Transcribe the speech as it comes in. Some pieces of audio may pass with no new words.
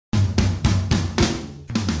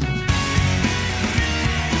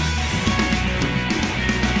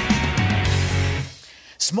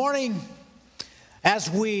This morning, as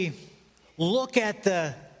we look at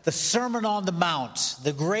the Sermon on the Mount,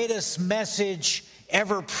 the greatest message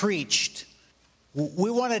ever preached, we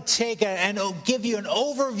want to take and give you an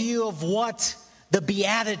overview of what the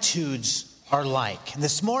Beatitudes are like. And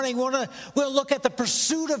this morning, we'll look at the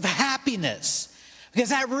pursuit of happiness,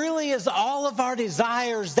 because that really is all of our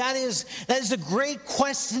desires. That is a great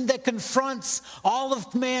question that confronts all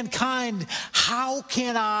of mankind. How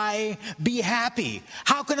can I be happy?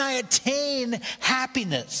 How can I attain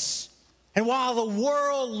happiness? And while the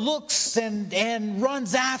world looks and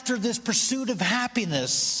runs after this pursuit of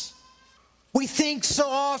happiness, we think so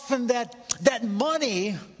often that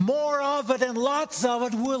money, more of it and lots of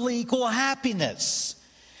it, will equal happiness.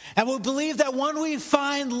 And we believe that when we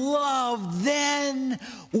find love, then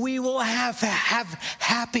we will have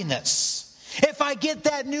happiness. If I get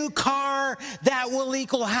that new car, that will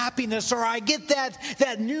equal happiness. Or I get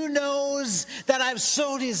that new nose that I've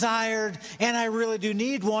so desired, and I really do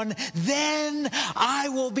need one, then I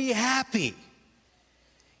will be happy.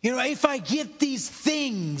 You know, if I get these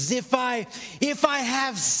things, if I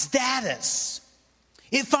have status,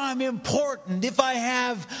 if I'm important, if I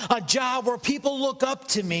have a job where people look up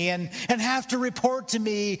to me and have to report to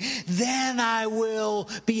me, then I will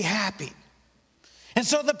be happy. And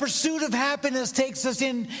so the pursuit of happiness takes us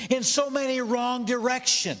in so many wrong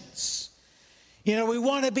directions. You know, we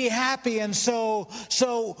want to be happy, and so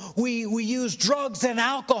we use drugs and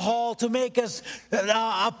alcohol to make us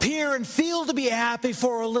appear and feel to be happy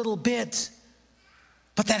for a little bit.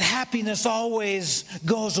 But that happiness always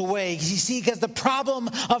goes away. You see, because the problem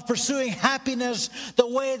of pursuing happiness the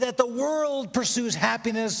way that the world pursues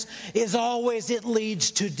happiness is always it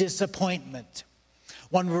leads to disappointment.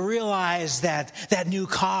 When we realize that new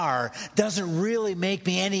car doesn't really make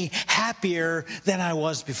me any happier than I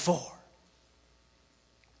was before.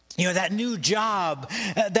 You know, that new job,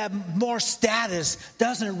 that more status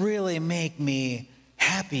doesn't really make me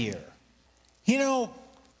happier. You know,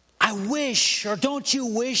 I wish, or don't you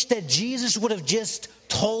wish, that Jesus would have just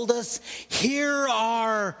told us, here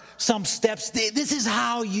are some steps. This is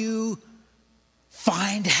how you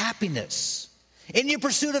find happiness. In your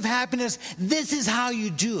pursuit of happiness, this is how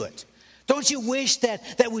you do it. Don't you wish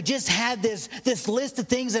that we just had this list of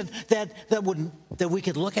things that we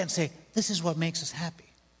could look at and say, this is what makes us happy?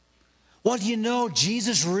 Well, you know,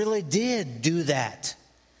 Jesus really did do that.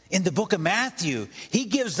 In the book of Matthew, he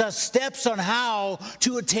gives us steps on how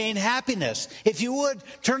to attain happiness. If you would,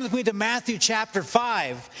 turn with me to Matthew chapter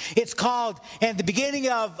 5. It's called, and the beginning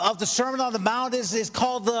of the Sermon on the Mount is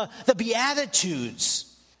called the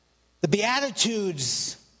Beatitudes. The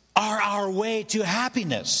Beatitudes are our way to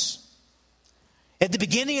happiness. At the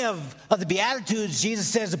beginning of the Beatitudes, Jesus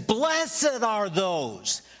says, blessed are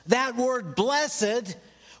those. That word blessed,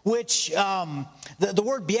 which the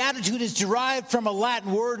word beatitude is derived from a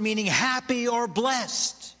Latin word meaning happy or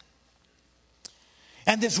blessed.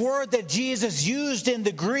 And this word that Jesus used in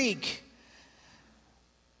the Greek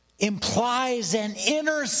implies an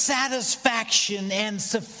inner satisfaction and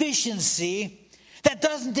sufficiency that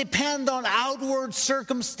doesn't depend on outward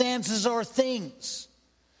circumstances or things.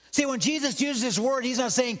 See, when Jesus uses this word, he's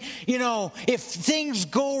not saying, you know, if things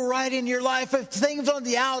go right in your life, if things on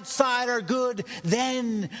the outside are good,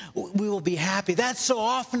 then we will be happy. That so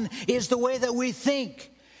often is the way that we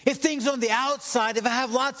think. If things on the outside, if I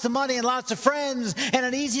have lots of money and lots of friends and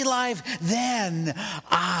an easy life, then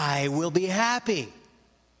I will be happy.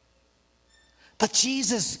 But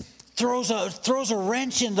Jesus throws a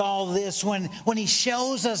wrench into all this when he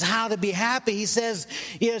shows us how to be happy. He says,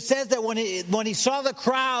 it says that when he saw the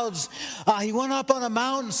crowds, he went up on a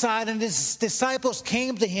mountainside and his disciples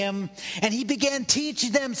came to him and he began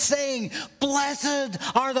teaching them, saying, blessed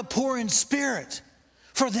are the poor in spirit,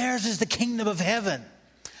 for theirs is the kingdom of heaven.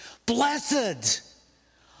 Blessed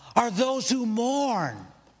are those who mourn,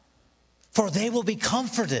 for they will be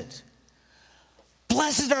comforted.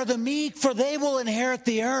 Blessed are the meek, for they will inherit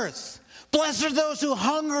the earth. Blessed are those who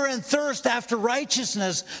hunger and thirst after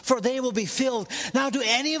righteousness, for they will be filled. Now, do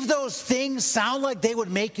any of those things sound like they would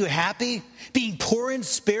make you happy? Being poor in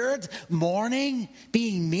spirit, mourning,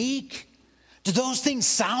 being meek? Do those things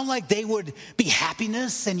sound like they would be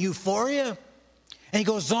happiness and euphoria? And he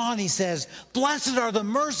goes on, he says, blessed are the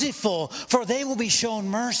merciful, for they will be shown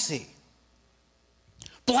mercy.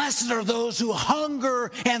 Blessed are those who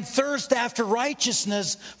hunger and thirst after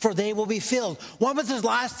righteousness, for they will be filled. When was the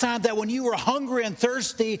last time that when you were hungry and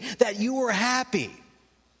thirsty that you were happy?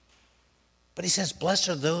 But he says, blessed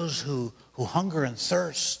are those who hunger and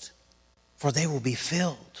thirst, for they will be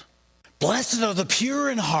filled. Blessed are the pure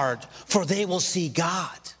in heart, for they will see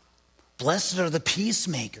God. Blessed are the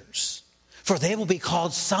peacemakers, for they will be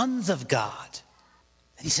called sons of God.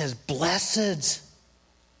 And he says, blessed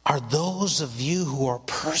are those of you who are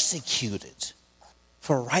persecuted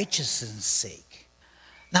for righteousness' sake.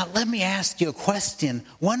 Now, let me ask you a question.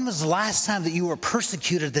 When was the last time that you were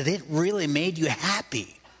persecuted that it really made you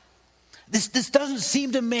happy? This doesn't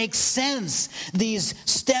seem to make sense, these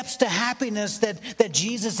steps to happiness that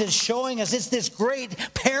Jesus is showing us. It's this great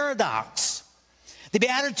paradox. The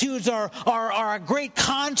Beatitudes are a great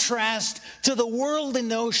contrast to the worldly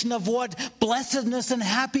notion of what blessedness and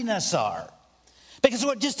happiness are. Because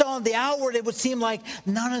just on the outward, it would seem like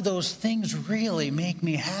none of those things really make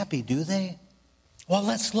me happy, do they? Well,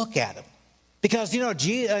 let's look at them. Because, in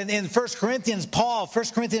 1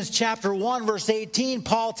 Corinthians chapter 1, verse 18,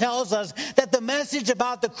 Paul tells us that the message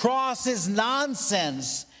about the cross is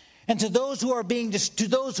nonsense, and to those who are being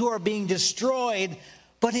destroyed,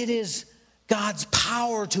 but it is God's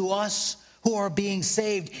power to us who are being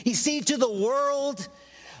saved. You see, to the world,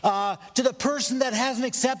 to the person that hasn't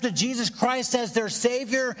accepted Jesus Christ as their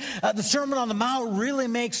Savior, the Sermon on the Mount really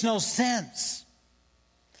makes no sense.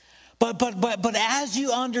 But as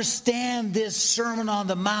you understand this Sermon on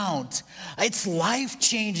the Mount, it's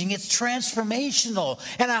life-changing, it's transformational.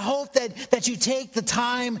 And I hope that you take the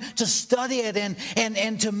time to study it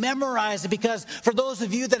and to memorize it, because for those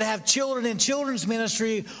of you that have children in children's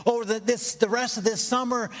ministry over the rest of this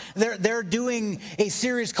summer, they're doing a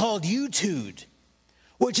series called Youtude,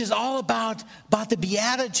 which is all about the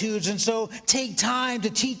Beatitudes. And so take time to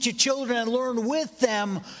teach your children and learn with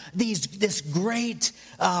them this great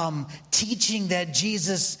teaching that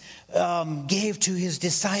Jesus gave to his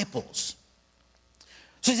disciples.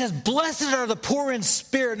 So he says, blessed are the poor in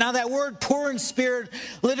spirit. Now that word poor in spirit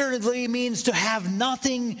literally means to have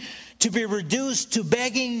nothing, to be reduced to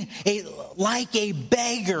begging, like a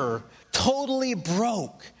beggar, totally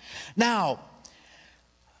broke. Now,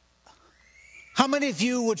 how many of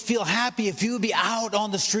you would feel happy if you would be out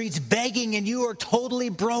on the streets begging and you are totally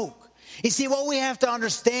broke? You see, what we have to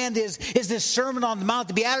understand is this Sermon on the Mount.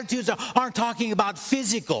 The Beatitudes aren't talking about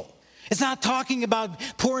physical. It's not talking about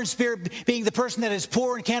poor in spirit being the person that is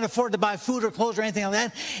poor and can't afford to buy food or clothes or anything like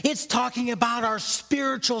that. It's talking about our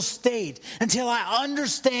spiritual state. Until I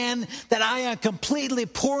understand that I am completely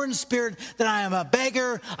poor in spirit, that I am a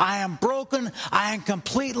beggar, I am broken, I am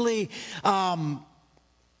completely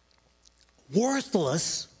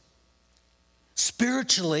worthless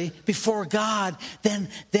spiritually before God,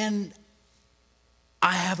 then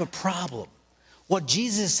I have a problem. What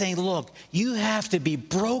Jesus is saying, look, you have to be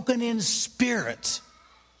broken in spirit.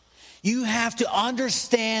 You have to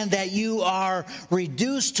understand that you are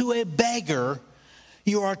reduced to a beggar.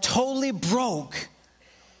 You are totally broke.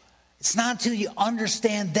 It's not until you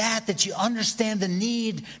understand that you understand the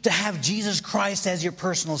need to have Jesus Christ as your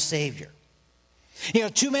personal Savior.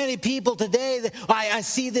 Too many people today, I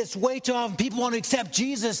see this way too often. People want to accept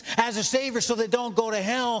Jesus as a Savior so they don't go to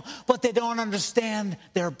hell, but they don't understand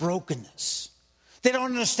their brokenness. They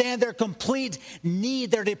don't understand their complete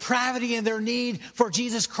need, their depravity, and their need for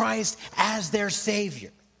Jesus Christ as their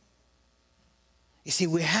Savior. You see,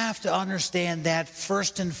 we have to understand that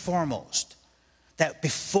first and foremost, that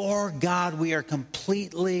before God we are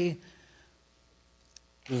completely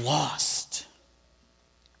lost.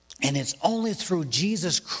 And it's only through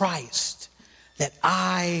Jesus Christ that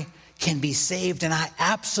I can be saved. And I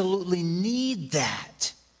absolutely need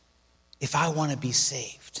that if I want to be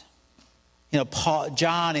saved.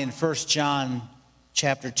 John in 1 John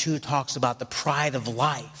chapter 2 talks about the pride of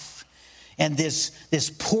life. And this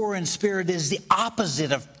poor in spirit is the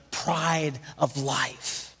opposite of pride of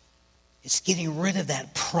life. It's getting rid of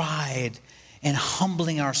that pride and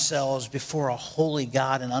humbling ourselves before a holy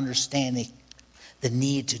God and understanding the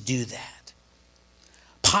need to do that.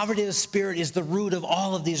 Poverty of spirit is the root of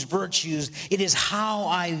all of these virtues. It is how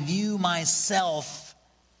I view myself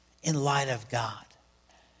in light of God.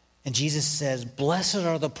 And Jesus says, blessed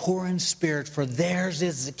are the poor in spirit, for theirs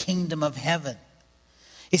is the kingdom of heaven.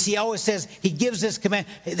 You see, he always says, he gives this command,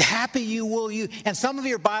 happy you will you. And some of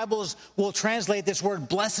your Bibles will translate this word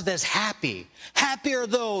blessed as happy. Happy are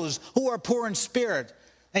those who are poor in spirit.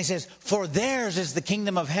 And he says, for theirs is the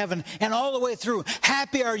kingdom of heaven. And all the way through,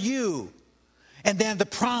 happy are you. And then the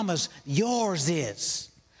promise, yours is.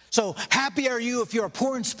 So happy are you if you are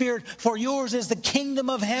poor in spirit, for yours is the kingdom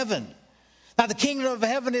of heaven. Now the kingdom of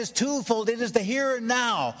heaven is twofold. It is the here and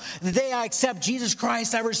now. The day I accept Jesus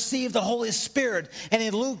Christ, I receive the Holy Spirit. And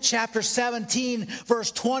in Luke chapter 17, verse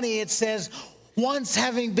 20, it says, once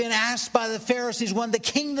having been asked by the Pharisees when the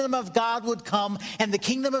kingdom of God would come, and the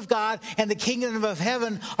kingdom of God and the kingdom of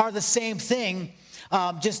heaven are the same thing,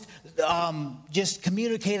 just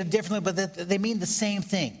communicated differently, but they mean the same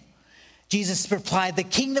thing. Jesus replied, the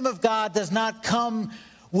kingdom of God does not come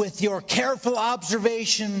with your careful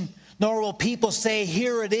observation, nor will people say,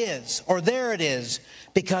 here it is, or there it is,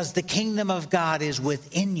 because the kingdom of God is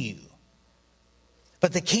within you.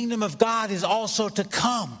 But the kingdom of God is also to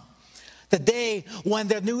come. The day when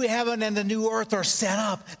the new heaven and the new earth are set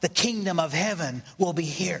up, the kingdom of heaven will be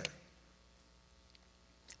here.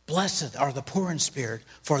 Blessed are the poor in spirit,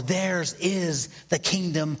 for theirs is the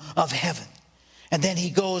kingdom of heaven. And then he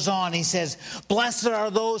goes on, he says, blessed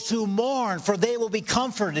are those who mourn, for they will be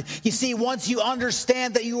comforted. You see, once you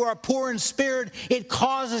understand that you are poor in spirit, it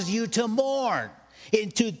causes you to mourn,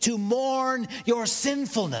 to mourn your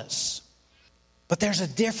sinfulness. But there's a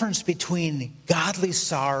difference between godly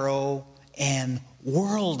sorrow and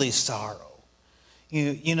worldly sorrow.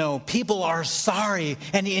 You know, people are sorry,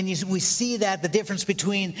 and we see that the difference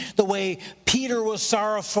between the way Peter was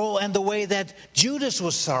sorrowful and the way that Judas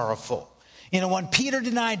was sorrowful. You know, when Peter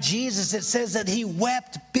denied Jesus, it says that he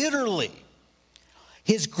wept bitterly.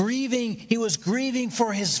 He was grieving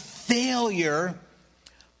for his failure,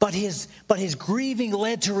 but his grieving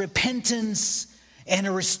led to repentance and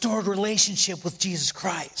a restored relationship with Jesus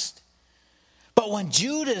Christ. But when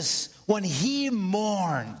Judas, when he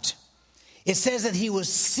mourned, it says that he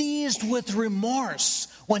was seized with remorse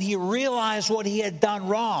when he realized what he had done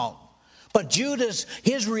wrong. But Judas,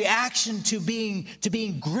 his reaction to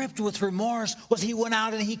being gripped with remorse was he went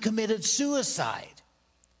out and he committed suicide.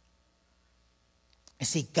 You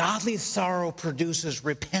see, godly sorrow produces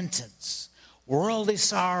repentance. Worldly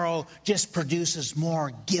sorrow just produces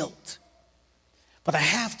more guilt. But I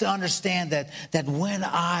have to understand that when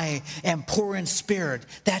I am poor in spirit,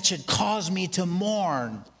 that should cause me to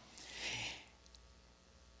mourn.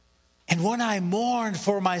 And when I mourn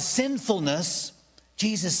for my sinfulness,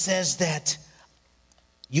 Jesus says that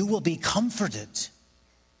you will be comforted.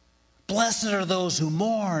 Blessed are those who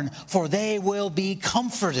mourn, for they will be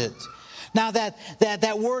comforted. Now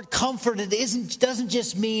that word comforted doesn't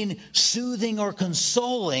just mean soothing or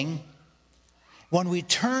consoling. When we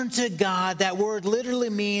turn to God, that word literally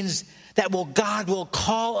means that God will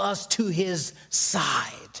call us to his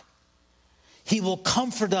side. He will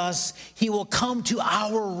comfort us. He will come to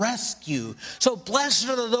our rescue. So blessed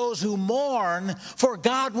are those who mourn, for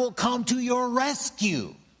God will come to your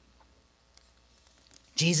rescue.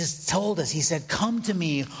 Jesus told us, he said, come to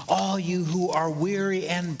me, all you who are weary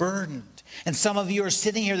and burdened. And some of you are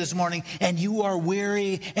sitting here this morning and you are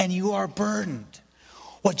weary and you are burdened.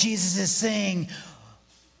 What Jesus is saying,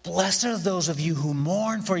 blessed are those of you who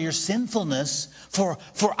mourn for your sinfulness, for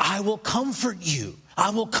I will comfort you.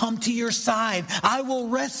 I will come to your side. I will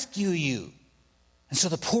rescue you. And so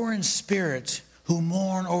the poor in spirit who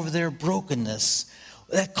mourn over their brokenness,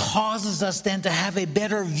 that causes us then to have a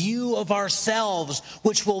better view of ourselves,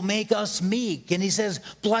 which will make us meek. And he says,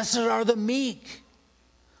 blessed are the meek,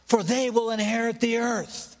 for they will inherit the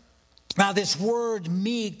earth. Now, this word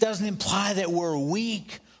meek doesn't imply that we're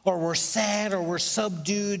weak or we're sad or we're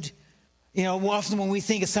subdued. You know, often when we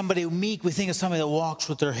think of somebody meek, we think of somebody that walks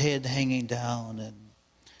with their head hanging down and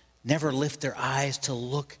never lift their eyes to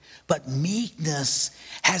look. But meekness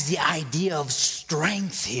has the idea of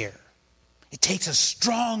strength here. It takes a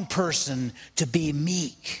strong person to be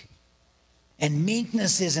meek. And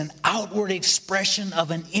meekness is an outward expression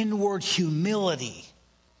of an inward humility.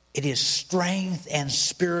 It is strength and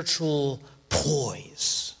spiritual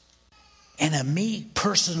poise. And a meek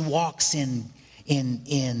person walks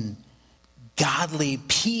in godly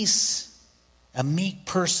peace. A meek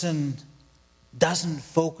person doesn't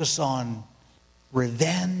focus on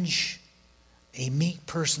revenge. A meek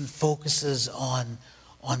person focuses on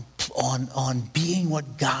being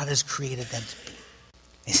what God has created them to be.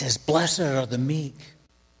 He says, blessed are the meek,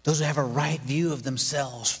 those who have a right view of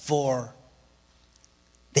themselves, for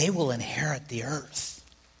they will inherit the earth.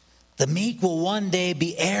 The meek will one day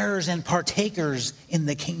be heirs and partakers in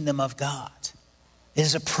the kingdom of God. It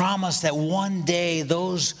is a promise that one day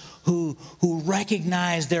those who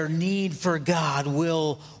recognize their need for God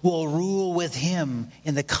will rule with him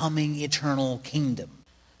in the coming eternal kingdom.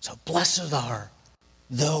 So blessed are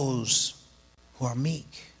those who are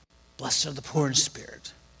meek. Blessed are the poor in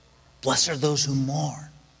spirit. Blessed are those who mourn.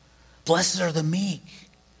 Blessed are the meek.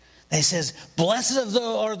 And he says, blessed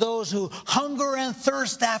are those who hunger and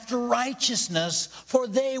thirst after righteousness, for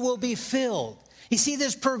they will be filled. You see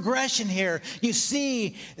this progression here. You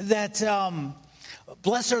see that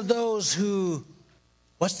blessed are those who,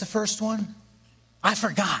 what's the first one? I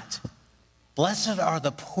forgot. Blessed are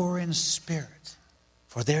the poor in spirit,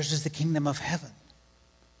 for theirs is the kingdom of heaven.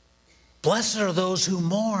 Blessed are those who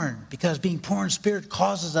mourn, because being poor in spirit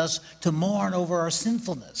causes us to mourn over our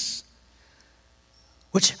sinfulness.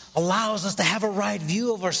 which allows us to have a right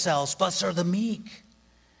view of ourselves. Blessed are the meek.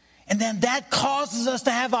 And then that causes us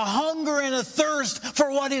to have a hunger and a thirst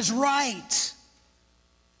for what is right.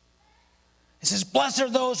 It says, blessed are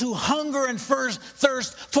those who hunger and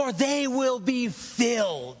thirst, for they will be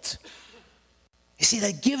filled. You see,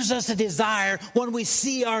 that gives us a desire when we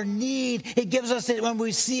see our need. It gives us, when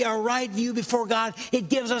we see our right view before God, it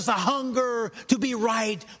gives us a hunger to be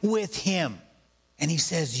right with Him. And He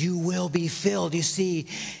says, you will be filled. You see,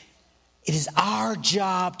 it is our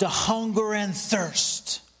job to hunger and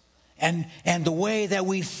thirst. And the way that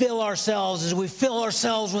we fill ourselves is we fill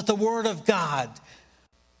ourselves with the Word of God.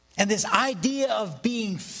 And this idea of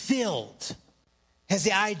being filled has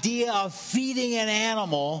the idea of feeding an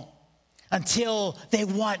animal until they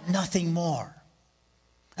want nothing more,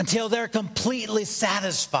 until they're completely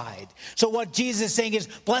satisfied. So what Jesus is saying is,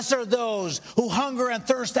 blessed are those who hunger and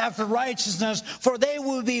thirst after righteousness, for they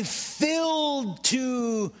will be filled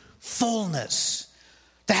to fullness,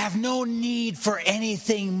 to have no need for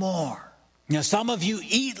anything more. You know, some of you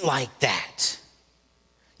eat like that.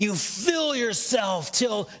 You fill yourself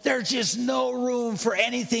till there's just no room for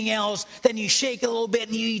anything else. Then you shake a little bit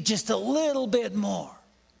and you eat just a little bit more.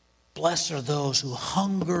 Blessed are those who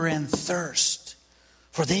hunger and thirst,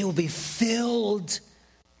 for they will be filled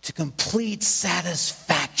to complete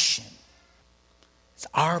satisfaction. It's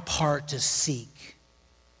our part to seek.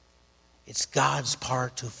 It's God's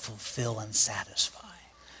part to fulfill and satisfy.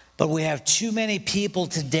 But we have too many people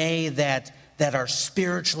today that are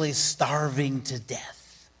spiritually starving to death.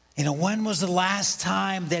 You know, when was the last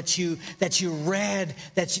time that you read,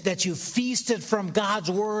 that you feasted from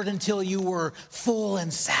God's Word until you were full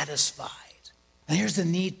and satisfied? And here's the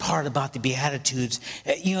neat part about the Beatitudes.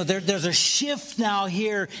 You know, there's a shift now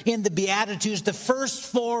here in the Beatitudes. The first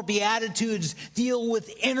 4 Beatitudes deal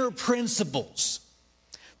with inner principles.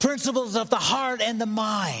 Principles of the heart and the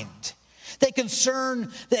mind. They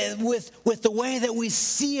concern with the way that we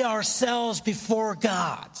see ourselves before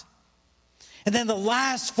God. And then the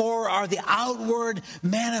last 4 are the outward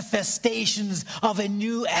manifestations of a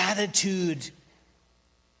new attitude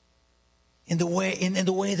in the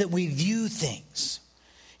way that we view things.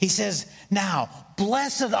 He says, now,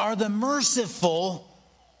 blessed are the merciful,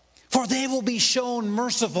 for they will be shown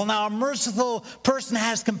merciful. Now, a merciful person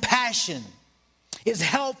has compassion, is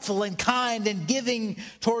helpful and kind and giving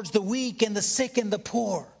towards the weak and the sick and the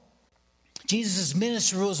poor. Jesus'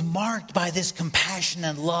 ministry was marked by this compassion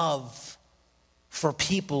and love for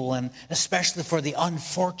people, and especially for the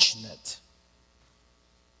unfortunate.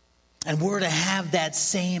 And we're to have that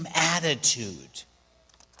same attitude.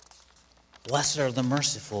 Blessed are the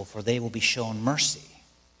merciful, for they will be shown mercy.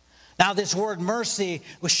 Now, this word mercy,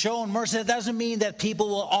 was shown mercy, that doesn't mean that people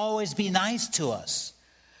will always be nice to us.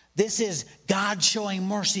 This is God showing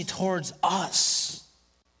mercy towards us.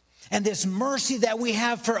 And this mercy that we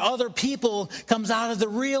have for other people comes out of the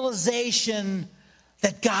realization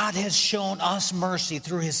that God has shown us mercy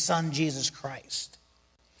through His Son, Jesus Christ.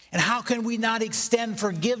 And how can we not extend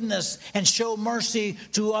forgiveness and show mercy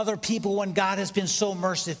to other people when God has been so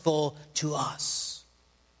merciful to us?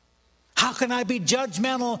 How can I be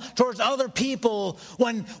judgmental towards other people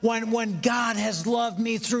when God has loved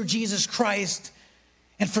me through Jesus Christ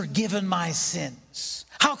and forgiven my sins?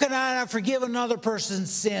 How can I not forgive another person's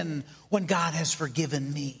sin when God has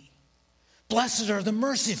forgiven me? Blessed are the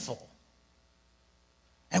merciful.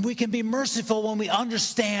 And we can be merciful when we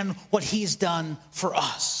understand what He's done for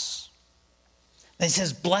us. And He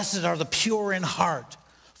says, blessed are the pure in heart,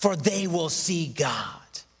 for they will see God.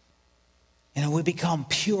 And we become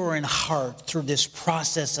pure in heart through this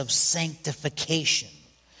process of sanctification.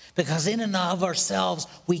 Because in and of ourselves,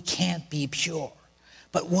 we can't be pure.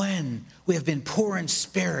 But when we have been poor in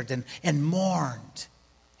spirit and mourned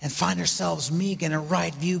and find ourselves meek and a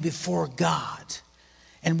right view before God,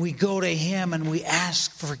 and we go to Him and we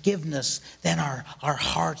ask forgiveness, then our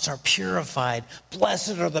hearts are purified.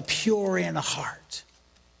 Blessed are the pure in heart,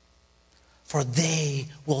 for they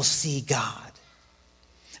will see God.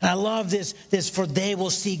 And I love this for they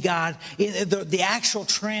will see God. The actual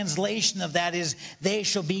translation of that is they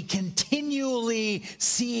shall be continually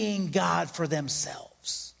seeing God for themselves.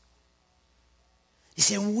 You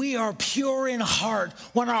see, when we are pure in heart,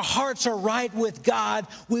 when our hearts are right with God,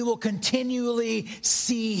 we will continually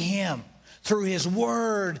see Him. Through His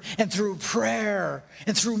Word and through prayer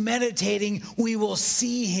and through meditating, we will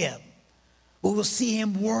see Him. We will see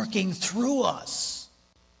Him working through us.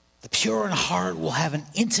 The pure in heart will have an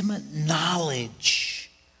intimate knowledge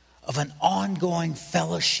of an ongoing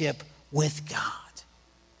fellowship with God.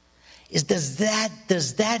 does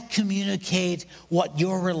that communicate what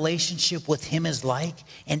your relationship with him is like?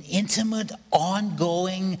 An intimate,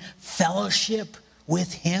 ongoing fellowship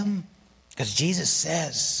with him? Because Jesus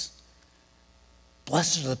says,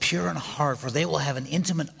 blessed are the pure in heart, for they will have an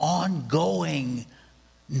intimate, ongoing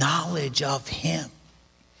knowledge of him.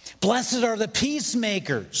 Blessed are the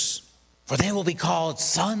peacemakers, for they will be called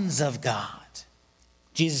sons of God.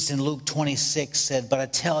 Jesus in Luke 26 said, but I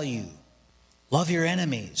tell you, love your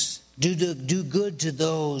enemies. Do good to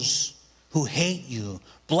those who hate you.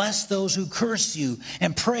 Bless those who curse you.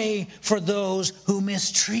 And pray for those who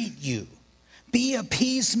mistreat you. Be a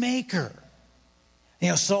peacemaker.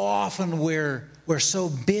 So often we're so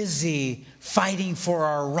busy fighting for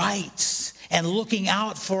our rights and looking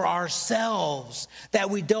out for ourselves that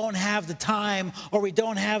we don't have the time, or we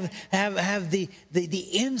don't have the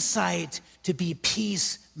insight to be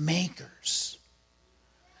peacemakers.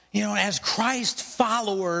 As Christ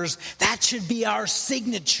followers, that should be our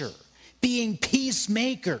signature, being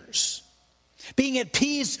peacemakers, being at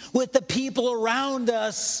peace with the people around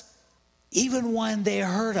us, even when they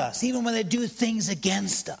hurt us, even when they do things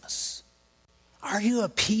against us. Are you a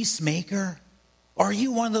peacemaker? Or are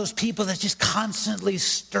you one of those people that's just constantly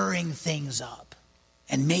stirring things up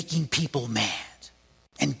and making people mad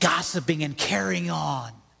and gossiping and carrying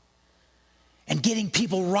on and getting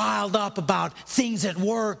people riled up about things at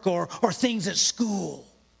work or things at school?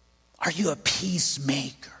 Are you a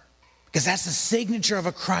peacemaker? Because that's the signature of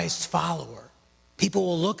a Christ follower. People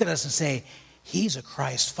will look at us and say, he's a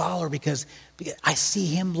Christ follower because I see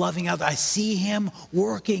him loving others. I see him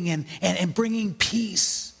working and bringing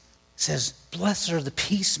peace. It says, blessed are the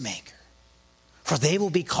peacemaker, for they will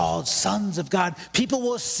be called sons of God. People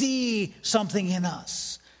will see something in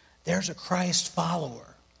us. There's a Christ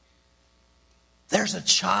follower. There's a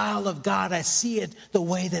child of God. I see it the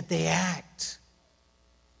way that they act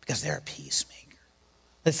because they're a peacemaker.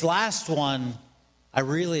 This last one I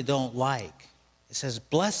really don't like. It says,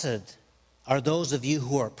 blessed are those of you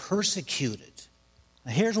who are persecuted.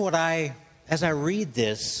 Now here's what as I read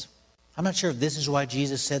this, I'm not sure if this is why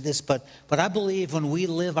Jesus said this, but I believe when we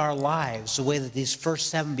live our lives the way that these first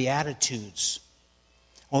 7 Beatitudes,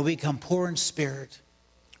 when we become poor in spirit,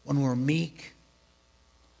 when we're meek,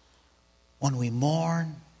 when we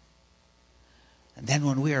mourn, and then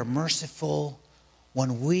when we are merciful,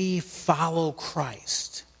 when we follow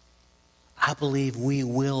Christ, I believe we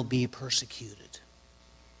will be persecuted.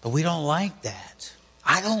 But we don't like that.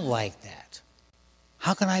 I don't like that.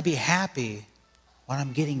 How can I be happy when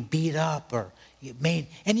I'm getting beat up or made?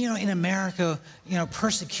 And in America,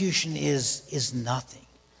 persecution is nothing.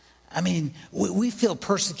 I mean, we feel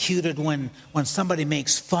persecuted when somebody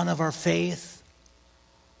makes fun of our faith,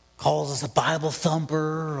 calls us a Bible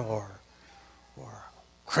thumper or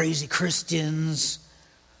crazy Christians.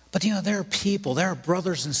 But there are people, there are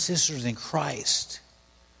brothers and sisters in Christ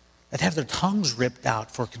that have their tongues ripped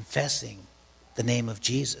out for confessing the name of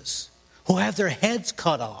Jesus, who have their heads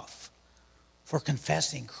cut off for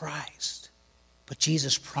confessing Christ. But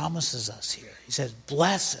Jesus promises us here. He says,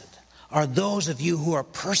 blessed are those of you who are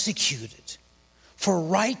persecuted for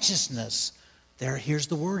righteousness. Here's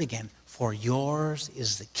the word again. For yours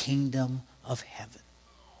is the kingdom of heaven.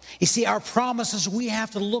 You see, our promises, we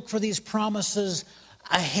have to look for these promises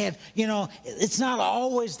ahead. It's not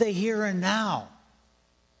always the here and now.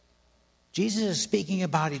 Jesus is speaking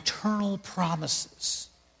about eternal promises.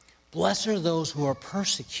 Blessed are those who are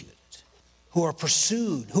persecuted, who are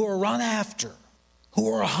pursued, who are run after,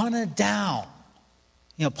 who are hunted down.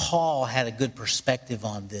 Paul had a good perspective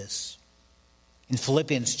on this. In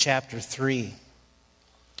Philippians chapter 3,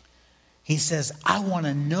 he says, I want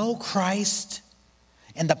to know Christ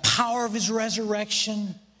and the power of his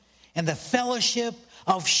resurrection and the fellowship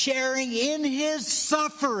of sharing in his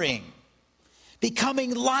suffering,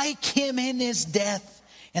 becoming like him in his death,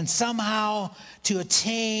 and somehow to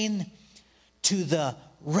attain to the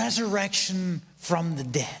resurrection from the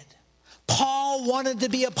dead. Paul wanted to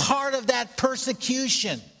be a part of that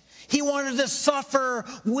persecution. He wanted to suffer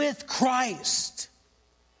with Christ.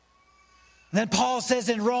 And then Paul says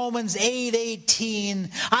in Romans 8:18,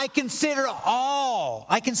 I consider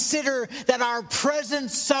that our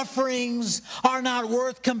present sufferings are not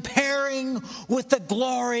worth comparing with the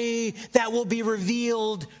glory that will be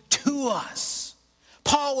revealed to us.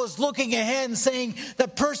 Paul was looking ahead and saying, the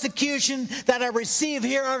persecution that I receive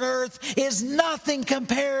here on earth is nothing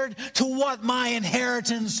compared to what my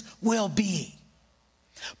inheritance will be.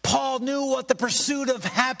 Paul knew what the pursuit of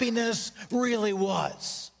happiness really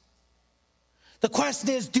was. The question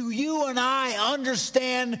is, do you and I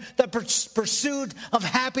understand the pursuit of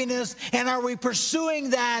happiness? And are we pursuing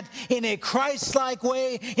that in a Christ-like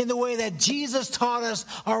way, in the way that Jesus taught us?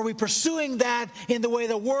 Or are we pursuing that in the way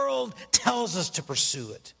the world tells us to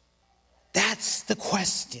pursue it? That's the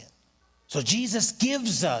question. So Jesus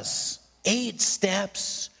gives us 8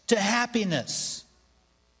 steps to happiness.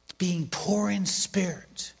 Being poor in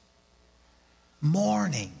spirit,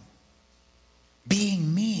 mourning,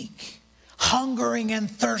 being meek, hungering and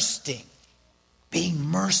thirsting, being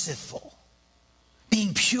merciful,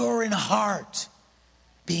 being pure in heart,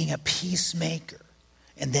 being a peacemaker,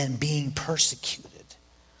 and then being persecuted.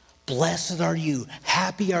 Blessed are you,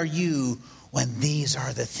 happy are you when these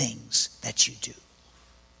are the things that you do.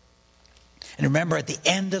 And remember, at the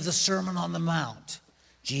end of the Sermon on the Mount,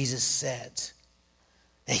 Jesus said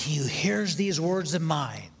that he who hears these words of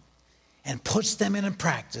mine and puts them into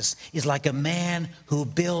practice is like a man who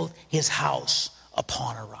built his house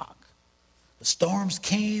upon a rock. The storms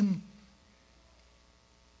came,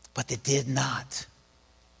 but they did not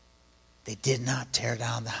tear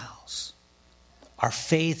down the house. Our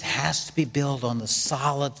faith has to be built on the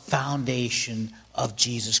solid foundation of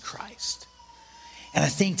Jesus Christ. And I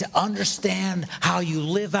think to understand how you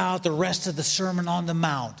live out the rest of the Sermon on the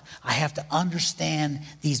Mount, I have to understand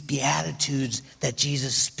these Beatitudes that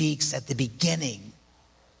Jesus speaks at the beginning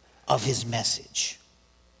of his message.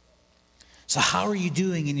 So how are you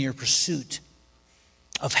doing in your pursuit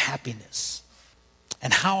of happiness?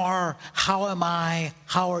 And how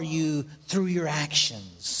are you through your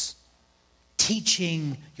actions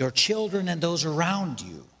teaching your children and those around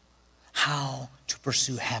you how to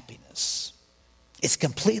pursue happiness? It's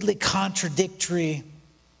completely contradictory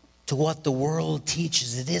to what the world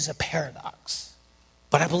teaches. It is a paradox.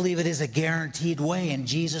 But I believe it is a guaranteed way. And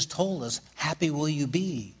Jesus told us, happy will you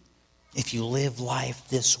be if you live life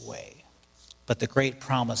this way. But the great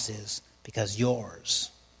promise is, because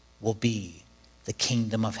yours will be the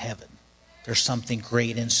kingdom of heaven. There's something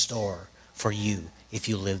great in store for you if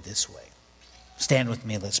you live this way. Stand with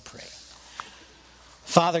me, let's pray.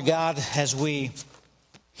 Father God, as we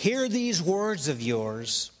hear these words of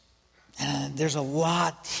yours, and there's a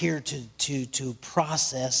lot here to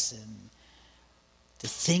process and to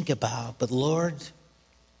think about. But Lord,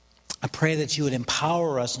 I pray that you would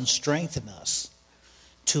empower us and strengthen us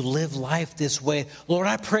to live life this way. Lord,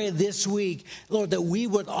 I pray this week, Lord, that we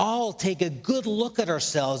would all take a good look at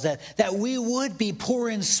ourselves, that we would be poor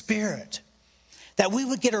in spirit, that we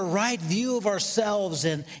would get a right view of ourselves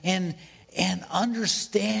and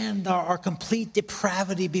understand our complete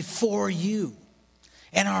depravity before you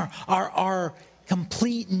and our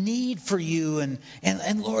complete need for you.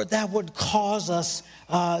 And Lord, that would cause us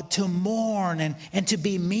to mourn and to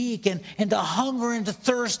be meek and to hunger and to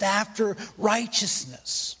thirst after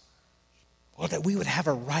righteousness. Lord, that we would have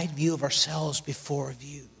a right view of ourselves before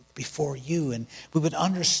you, and we would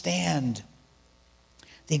understand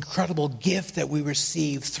the incredible gift that we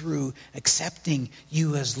receive through accepting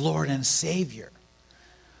you as Lord and Savior.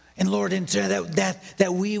 And Lord,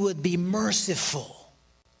 that we would be merciful.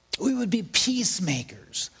 We would be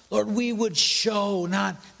peacemakers. Lord, we would show,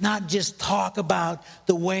 not just talk about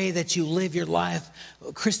the way that you live your life,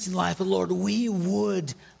 Christian life, but Lord, we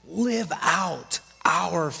would live out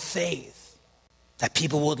our faith. That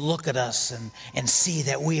people would look at us and see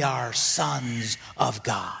that we are sons of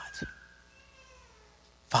God.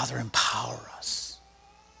 Father, empower us.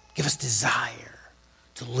 Give us desire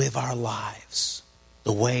to live our lives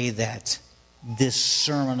the way that this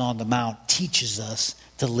Sermon on the Mount teaches us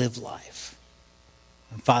to live life.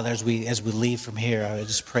 And Father, as we leave from here, I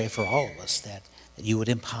just pray for all of us that you would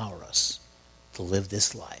empower us to live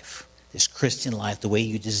this life, this Christian life, the way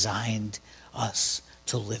you designed us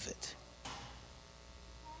to live it.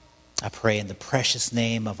 I pray in the precious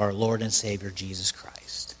name of our Lord and Savior, Jesus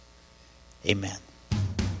Christ. Amen.